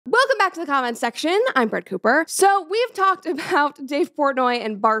back to the comments section. I'm Brett Cooper. So we have talked about Dave Portnoy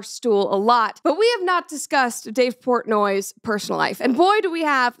and Barstool a lot, but we have not discussed Dave Portnoy's personal life. And boy, do we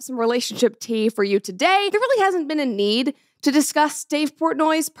have some relationship tea for you today. There really hasn't been a need to discuss Dave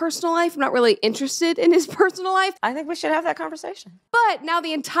Portnoy's personal life. I'm not really interested in his personal life. I think we should have that conversation. But now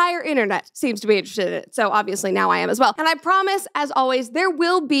the entire internet seems to be interested in it. So obviously now I am as well. And I promise, as always, there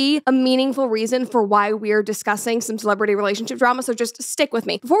will be a meaningful reason for why we're discussing some celebrity relationship drama. So just stick with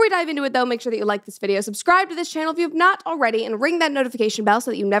me. Before we dive into it though, make sure that you like this video, subscribe to this channel if you have not already, and ring that notification bell so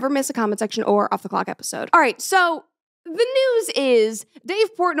that you never miss a comment section or off the clock episode. All right, so the news is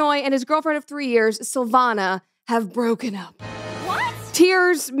Dave Portnoy and his girlfriend of 3 years, Silvana, have broken up. What?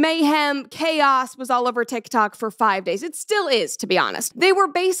 Tears, mayhem, chaos was all over TikTok for 5 days. It still is, to be honest. They were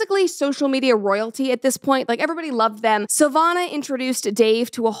basically social media royalty at this point. Like, everybody loved them. Silvana introduced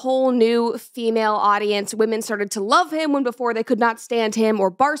Dave to a whole new female audience. Women started to love him when before they could not stand him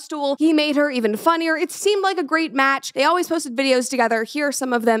or Barstool. He made her even funnier. It seemed like a great match. They always posted videos together. Here are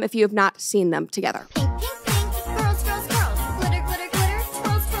some of them if you have not seen them together.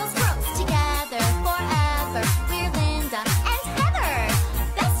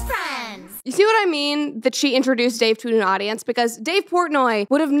 You see what I mean? That she introduced Dave to an audience? Because Dave Portnoy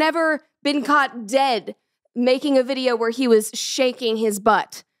would have never been caught dead making a video where he was shaking his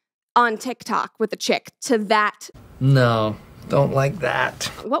butt on TikTok with a chick to that. No, don't like that.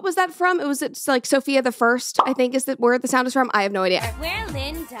 What was that from? It was like Sophia the First, I think is where the sound is from. I have no idea. We're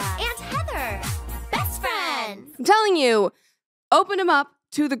Linda and Heather, best friends. I'm telling you, open him up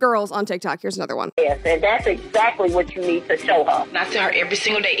to the girls on TikTok. Here's another one. Yes, and that's exactly what you need to show her. And I tell her every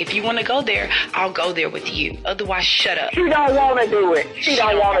single day, if you want to go there, I'll go there with you. Otherwise, shut up. She don't want to do it. She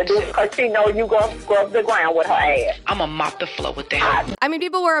don't want to do it because she knows you going to scrub the ground with her ass. I'm going to mop the floor with that. I mean,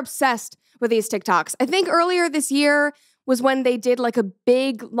 people were obsessed with these TikToks. I think earlier this year was when they did like a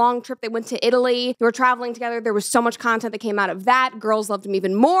big long trip. They went to Italy. They were traveling together. There was so much content that came out of that. Girls loved him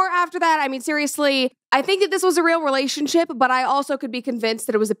even more after that. I mean, seriously, I think that this was a real relationship, but I also could be convinced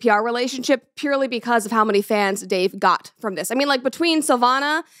that it was a PR relationship purely because of how many fans Dave got from this. I mean, like between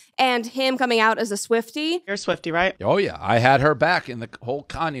Silvana and him coming out as a Swiftie. You're a Swiftie, right? Oh yeah, I had her back in the whole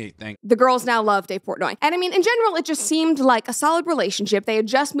Kanye thing. The girls now love Dave Portnoy. And I mean, in general, it just seemed like a solid relationship. They had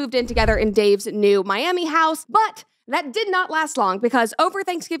just moved in together in Dave's new Miami house, but that did not last long because over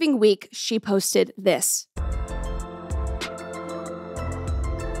Thanksgiving week, she posted this.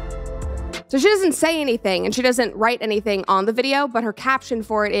 So she doesn't say anything and she doesn't write anything on the video, but her caption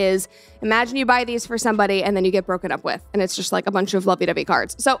for it is, imagine you buy these for somebody and then you get broken up with. And it's just like a bunch of lovey-dovey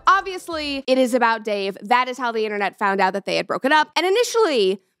cards. So obviously it is about Dave. That is how the internet found out that they had broken up. And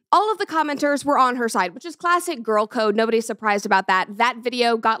initially, all of the commenters were on her side, which is classic girl code. Nobody's surprised about that. That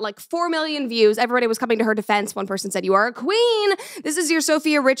video got like 4 million views. Everybody was coming to her defense. One person said, you are a queen. This is your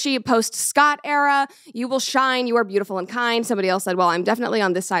Sophia Richie post-Scott era. You will shine. You are beautiful and kind. Somebody else said, well, I'm definitely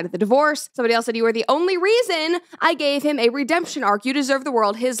on this side of the divorce. Somebody else said, you are the only reason I gave him a redemption arc. You deserve the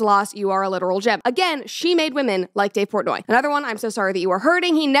world. His loss. You are a literal gem. Again, she made women like Dave Portnoy. Another one, I'm so sorry that you are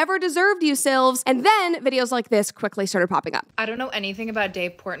hurting. He never deserved you, Silves. And then videos like this quickly started popping up. I don't know anything about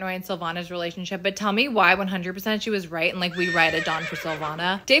Dave Portnoy and Silvana's relationship, but tell me why 100% she was right and like we ride it on for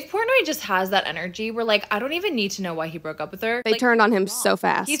Silvana. Dave Portnoy just has that energy where like I don't even need to know why he broke up with her. They turned on him so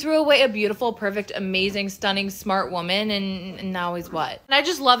fast. He threw away a beautiful, perfect, amazing, stunning, smart woman and now he's what? And I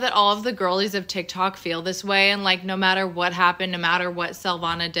just love that all of the girlies of TikTok feel this way and like no matter what happened, no matter what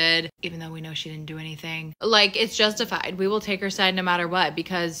Silvana did, even though we know she didn't do anything, like it's justified. We will take her side no matter what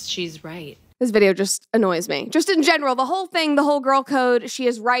because she's right. This video just annoys me. Just in general, the whole thing, the whole girl code, she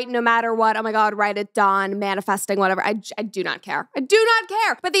is right no matter what. Oh my God, write it, Dawn, manifesting, whatever. I do not care. I do not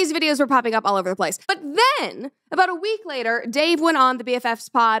care. But these videos were popping up all over the place. But then, about a week later, Dave went on the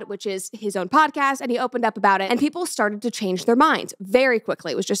BFFs pod, which is his own podcast, and he opened up about it, and people started to change their minds very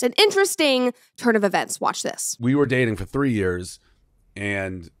quickly. It was just an interesting turn of events. Watch this. We were dating for 3 years,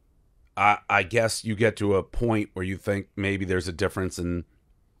 and I guess you get to a point where you think maybe there's a difference in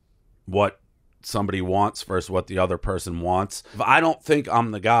what somebody wants versus what the other person wants. I don't think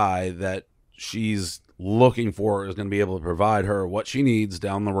I'm the guy that she's looking for is going to be able to provide her what she needs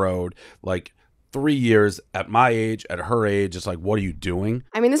down the road. Like 3 years at my age, at her age, it's like, what are you doing?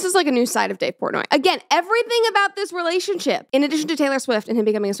 I mean, this is like a new side of Dave Portnoy. Again, everything about this relationship, in addition to Taylor Swift and him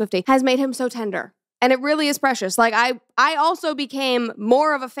becoming a Swiftie, has made him so tender. And it really is precious. Like, I also became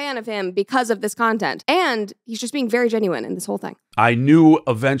more of a fan of him because of this content. And he's just being very genuine in this whole thing. I knew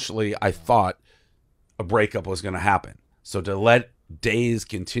eventually, I thought a breakup was going to happen. So to let days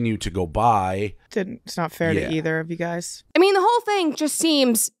continue to go by. It's not fair Yeah. to either of you guys. I mean, the whole thing just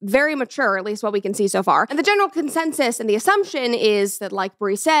seems very mature, at least what we can see so far. And the general consensus and the assumption is that, like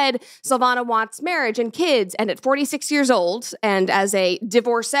Brie said, Silvana wants marriage and kids. And at 46 years old, and as a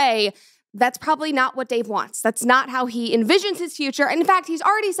divorcee, that's probably not what Dave wants. That's not how he envisions his future. And in fact, he's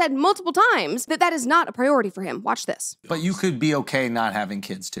already said multiple times that that is not a priority for him. Watch this. But you could be okay not having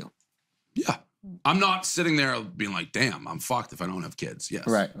kids too. Yeah. I'm not sitting there being like, damn, I'm fucked if I don't have kids. Yes.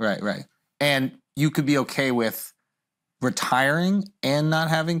 Right. And you could be okay with retiring and not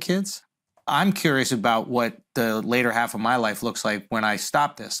having kids? I'm curious about what the later half of my life looks like when I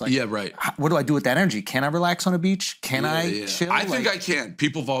stop this. Like, yeah, right. What do I do with that energy? Can I relax on a beach? Can I chill? I think I can.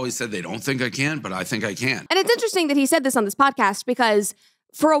 People have always said they don't think I can, but I think I can. And it's interesting that he said this on this podcast because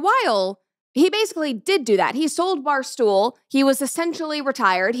for a while, he basically did do that. He sold Barstool. He was essentially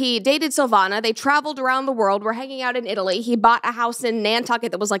retired. He dated Silvana. They traveled around the world. We're hanging out in Italy. He bought a house in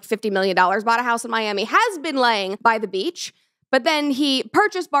Nantucket that was like $50 million, bought a house in Miami, has been laying by the beach. But then he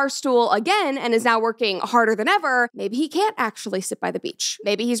purchased Barstool again and is now working harder than ever. Maybe he can't actually sit by the beach.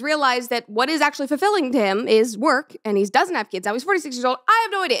 Maybe he's realized that what is actually fulfilling to him is work and he doesn't have kids. Now he's 46 years old. I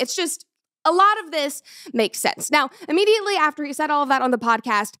have no idea. It's just a lot of this makes sense. Now, immediately after he said all of that on the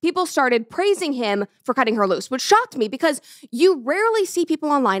podcast, people started praising him for cutting her loose, which shocked me because you rarely see people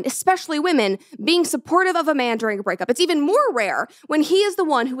online, especially women, being supportive of a man during a breakup. It's even more rare when he is the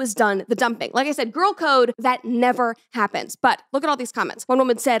one who has done the dumping. Like I said, girl code, that never happens. But look at all these comments. One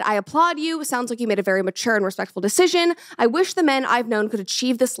woman said, I applaud you. Sounds like you made a very mature and respectful decision. I wish the men I've known could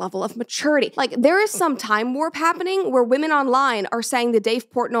achieve this level of maturity. Like, there is some time warp happening where women online are saying that Dave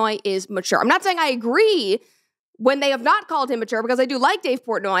Portnoy is mature. I'm not saying I agree when they have not called him mature because I do like Dave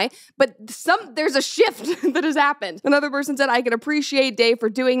Portnoy, but there's a shift that has happened. Another person said, I can appreciate Dave for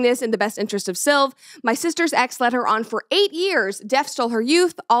doing this in the best interest of Sylv. My sister's ex let her on for 8 years. Def stole her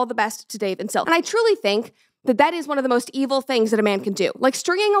youth. All the best to Dave and Sylv. And I truly think that is one of the most evil things that a man can do. Like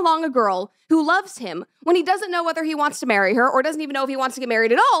stringing along a girl who loves him when he doesn't know whether he wants to marry her or doesn't even know if he wants to get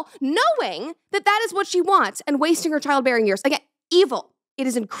married at all, knowing that that is what she wants and wasting her childbearing years. Again, evil. It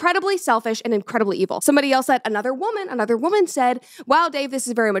is incredibly selfish and incredibly evil. Somebody else said, another woman said, wow, Dave, this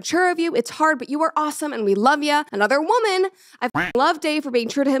is very mature of you. It's hard, but you are awesome and we love you. Another woman, I love Dave for being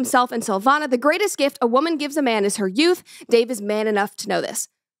true to himself and Silvana. The greatest gift a woman gives a man is her youth. Dave is man enough to know this.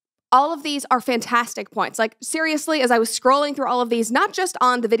 All of these are fantastic points. Like, seriously, as I was scrolling through all of these, not just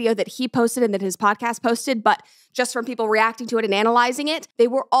on the video that he posted and that his podcast posted, but just from people reacting to it and analyzing it, they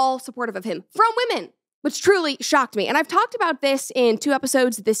were all supportive of him from women, which truly shocked me. And I've talked about this in 2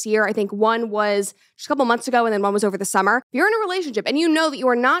 episodes this year. I think one was just a couple months ago and then one was over the summer. If you're in a relationship and you know that you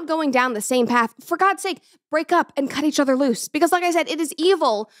are not going down the same path, for God's sake, break up and cut each other loose. Because like I said, it is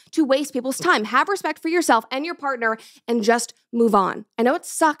evil to waste people's time. Have respect for yourself and your partner and just move on. I know it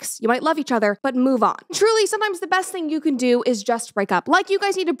sucks. You might love each other, but move on. Truly, sometimes the best thing you can do is just break up. Like you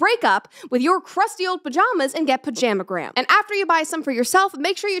guys need to break up with your crusty old pajamas and get Pajamagram. And after you buy some for yourself,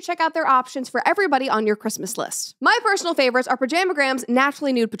 make sure you check out their options for everybody on your Christmas list. My personal favorites are Pajamagram's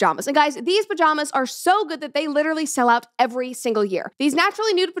naturally nude pajamas. And guys, these pajamas are so good that they literally sell out every single year. These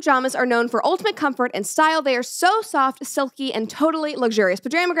naturally nude pajamas are known for ultimate comfort and style. They are so soft, silky, and totally luxurious.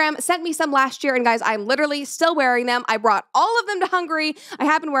 Pajamagram sent me some last year, and guys, I'm literally still wearing them. I brought all of them to Hungary. I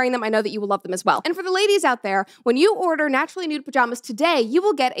have been wearing them. I know that you will love them as well. And for the ladies out there, when you order naturally nude pajamas today, you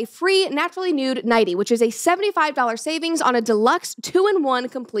will get a free naturally nude nightie, which is a $75 savings on a deluxe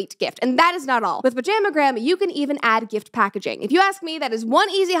 2-in-1 complete gift. And that is not all. With Pajamagram, you can even add gift packaging. If you ask me, that is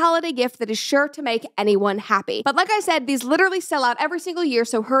one easy holiday gift that is sure to make anyone happy. But like I said, these literally sell out every single year,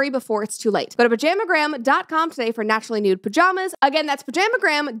 so hurry before it's too late. Go to pajamagram.com today for naturally nude pajamas. Again, that's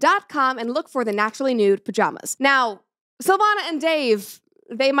pajamagram.com and look for the naturally nude pajamas. Now, Silvana and Dave,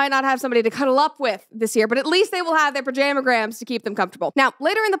 they might not have somebody to cuddle up with this year, but at least they will have their pajamagrams to keep them comfortable. Now,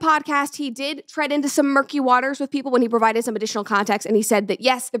 later in the podcast, he did tread into some murky waters with people when he provided some additional context, and he said that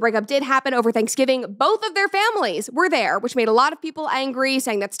yes, the breakup did happen over Thanksgiving. Both of their families were there, which made a lot of people angry,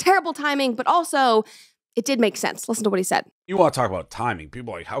 saying that's terrible timing, but also it did make sense. Listen to what he said. You want to talk about timing.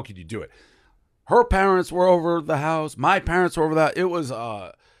 People are like, how could you do it? Her parents were over the house. My parents were over that. It was,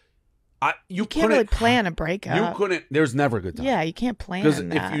 you can't really plan a breakup. You couldn't, there's never a good time. Yeah, you can't plan Because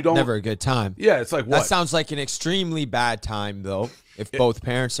that. if you don't. Never a good time. Yeah, it's like what? That sounds like an extremely bad time, though. If both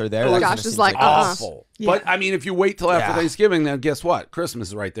parents are there, Oh, that gosh, kinda it's seems like, awful. Yeah. But I mean, if you wait till after Yeah. Thanksgiving, then guess what? Christmas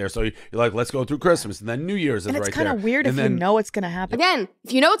is right there. So you're like, let's go through Christmas, and then New Year's is and right it's there. kind of weird And if you know it's going to happen. Again,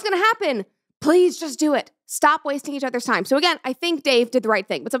 if you know it's going to happen, Please just do it. Stop wasting each other's time. So again, I think Dave did the right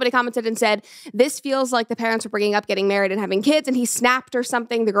thing. But somebody commented and said, this feels like the parents were bringing up getting married and having kids, and he snapped or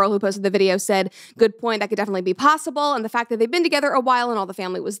something. The girl who posted the video said, good point, that could definitely be possible. And the fact that they've been together a while and all the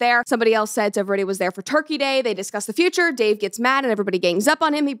family was there. Somebody else said everybody was there for Turkey Day. They discussed the future. Dave gets mad and everybody gangs up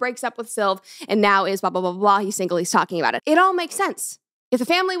on him. He breaks up with Sylv and now is blah, blah, blah, blah. He's single. He's talking about it. It all makes sense. If the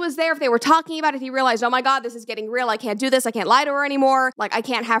family was there, if they were talking about it, he realized, oh my God, this is getting real. I can't do this. I can't lie to her anymore. Like, I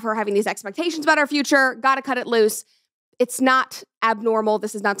can't have her having these expectations about our future. Gotta cut it loose. It's not abnormal.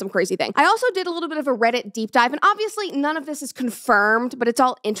 This is not some crazy thing. I also did a little bit of a Reddit deep dive, and obviously none of this is confirmed, but it's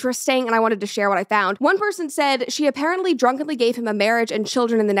all interesting, and I wanted to share what I found. One person said she apparently drunkenly gave him a marriage and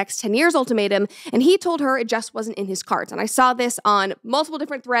children in the next 10 years ultimatum, and he told her it just wasn't in his cards. And I saw this on multiple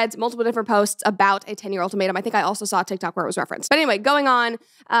different threads, multiple different posts about a 10-year ultimatum. I think I also saw a TikTok where it was referenced. But anyway, going on,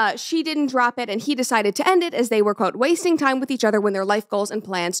 she didn't drop it, and he decided to end it as they were, quote, wasting time with each other when their life goals and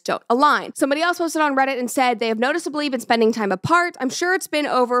plans don't align. Somebody else posted on Reddit and said they have noticeably been spending time apart. I'm sure it's been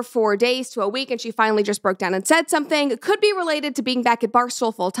over 4 days to a week, and she finally just broke down and said something. It could be related to being back at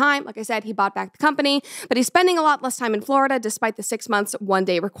Barstool full time. Like I said, he bought back the company, but he's spending a lot less time in Florida despite the 6 months, 1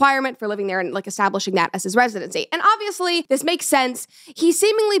 day requirement for living there and like establishing that as his residency. And obviously this makes sense. He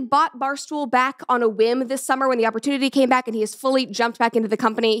seemingly bought Barstool back on a whim this summer when the opportunity came back, and he has fully jumped back into the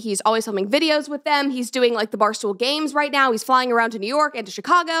company. He's always filming videos with them. He's doing like the Barstool games right now. He's flying around to New York and to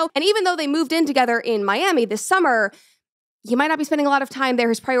Chicago. And even though they moved in together in Miami this summer, he might not be spending a lot of time there.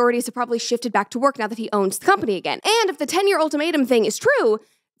 His priorities have probably shifted back to work now that he owns the company again. And if the 10-year ultimatum thing is true,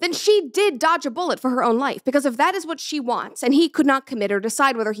 then she did dodge a bullet for her own life. Because if that is what she wants, and he could not commit or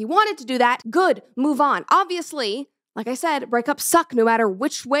decide whether he wanted to do that, good, move on. Obviously, like I said, breakups suck no matter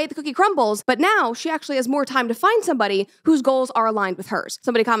which way the cookie crumbles, but now she actually has more time to find somebody whose goals are aligned with hers.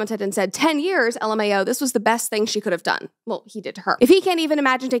 Somebody commented and said, 10 years, LMAO, this was the best thing she could have done. Well, he did to her. If he can't even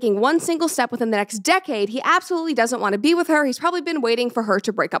imagine taking one single step within the next decade, he absolutely doesn't want to be with her. He's probably been waiting for her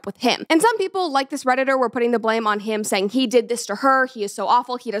to break up with him. And some people, like this Redditor, were putting the blame on him, saying he did this to her. He is so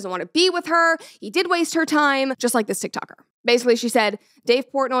awful. He doesn't want to be with her. He did waste her time, just like this TikToker. Basically, she said, Dave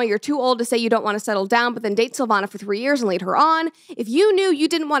Portnoy, you're too old to say you don't want to settle down, but then date Silvana for 3 years and lead her on. If you knew you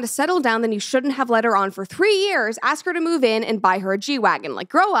didn't want to settle down, then you shouldn't have led her on for 3 years, ask her to move in and buy her a G-Wagon. Like,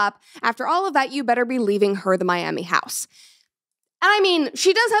 grow up. After all of that, you better be leaving her the Miami house. And I mean,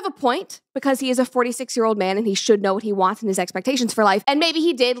 she does have a point, because he is a 46-year-old man and he should know what he wants and his expectations for life. And maybe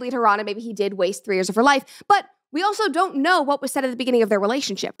he did lead her on and maybe he did waste 3 years of her life. But we also don't know what was said at the beginning of their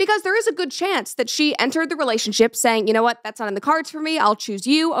relationship, because there is a good chance that she entered the relationship saying, you know what, that's not in the cards for me. I'll choose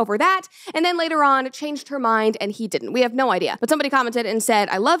you over that. And then later on changed her mind and he didn't. We have no idea. But somebody commented and said,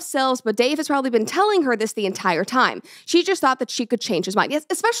 I love Sills, but Dave has probably been telling her this the entire time. She just thought that she could change his mind. Yes,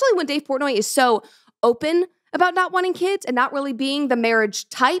 especially when Dave Portnoy is so open about not wanting kids and not really being the marriage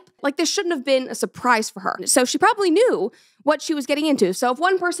type. Like, this shouldn't have been a surprise for her. So she probably knew what she was getting into. So if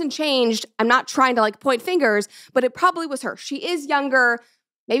one person changed, I'm not trying to like point fingers, but it probably was her. She is younger.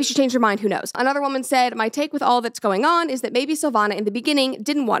 Maybe she changed her mind, who knows? Another woman said, my take with all that's going on is that maybe Silvana in the beginning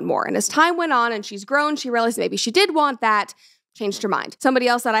didn't want more. And as time went on and she's grown, she realized maybe she did want that. Changed her mind. Somebody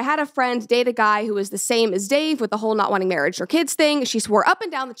else said, I had a friend date a guy who was the same as Dave with the whole not wanting marriage or kids thing. She swore up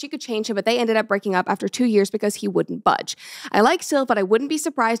and down that she could change him, but they ended up breaking up after 2 years because he wouldn't budge. I like Sil, but I wouldn't be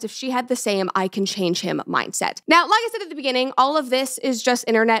surprised if she had the same I can change him mindset. Now, like I said at the beginning, all of this is just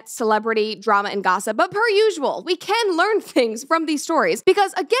internet celebrity drama and gossip, but per usual, we can learn things from these stories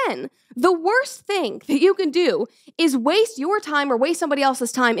because, again, the worst thing that you can do is waste your time or waste somebody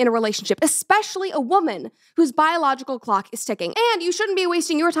else's time in a relationship, especially a woman whose biological clock is ticking. And you shouldn't be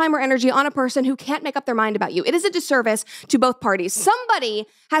wasting your time or energy on a person who can't make up their mind about you. It is a disservice to both parties. Somebody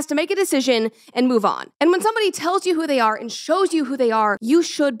has to make a decision and move on. And when somebody tells you who they are and shows you who they are, you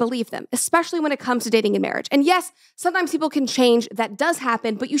should believe them, especially when it comes to dating and marriage. And yes, sometimes people can change. That does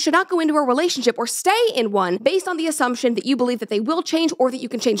happen, but you should not go into a relationship or stay in one based on the assumption that you believe that they will change or that you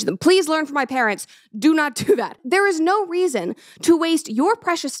can change them. Please learn from my parents. Do not do that. There is no reason to waste your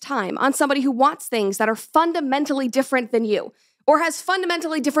precious time on somebody who wants things that are fundamentally different than you, or has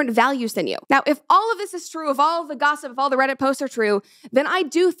fundamentally different values than you. Now, if all of this is true, if all of the gossip, if all the Reddit posts are true, then I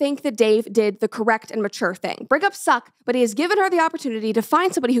do think that Dave did the correct and mature thing. Breakups suck, but he has given her the opportunity to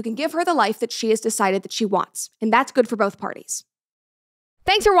find somebody who can give her the life that she has decided that she wants. And that's good for both parties.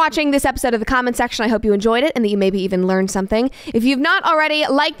 Thanks for watching this episode of The Comment Section. I hope you enjoyed it and that you maybe even learned something. If you've not already,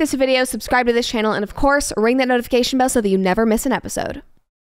 like this video, subscribe to this channel, and of course, ring that notification bell so that you never miss an episode.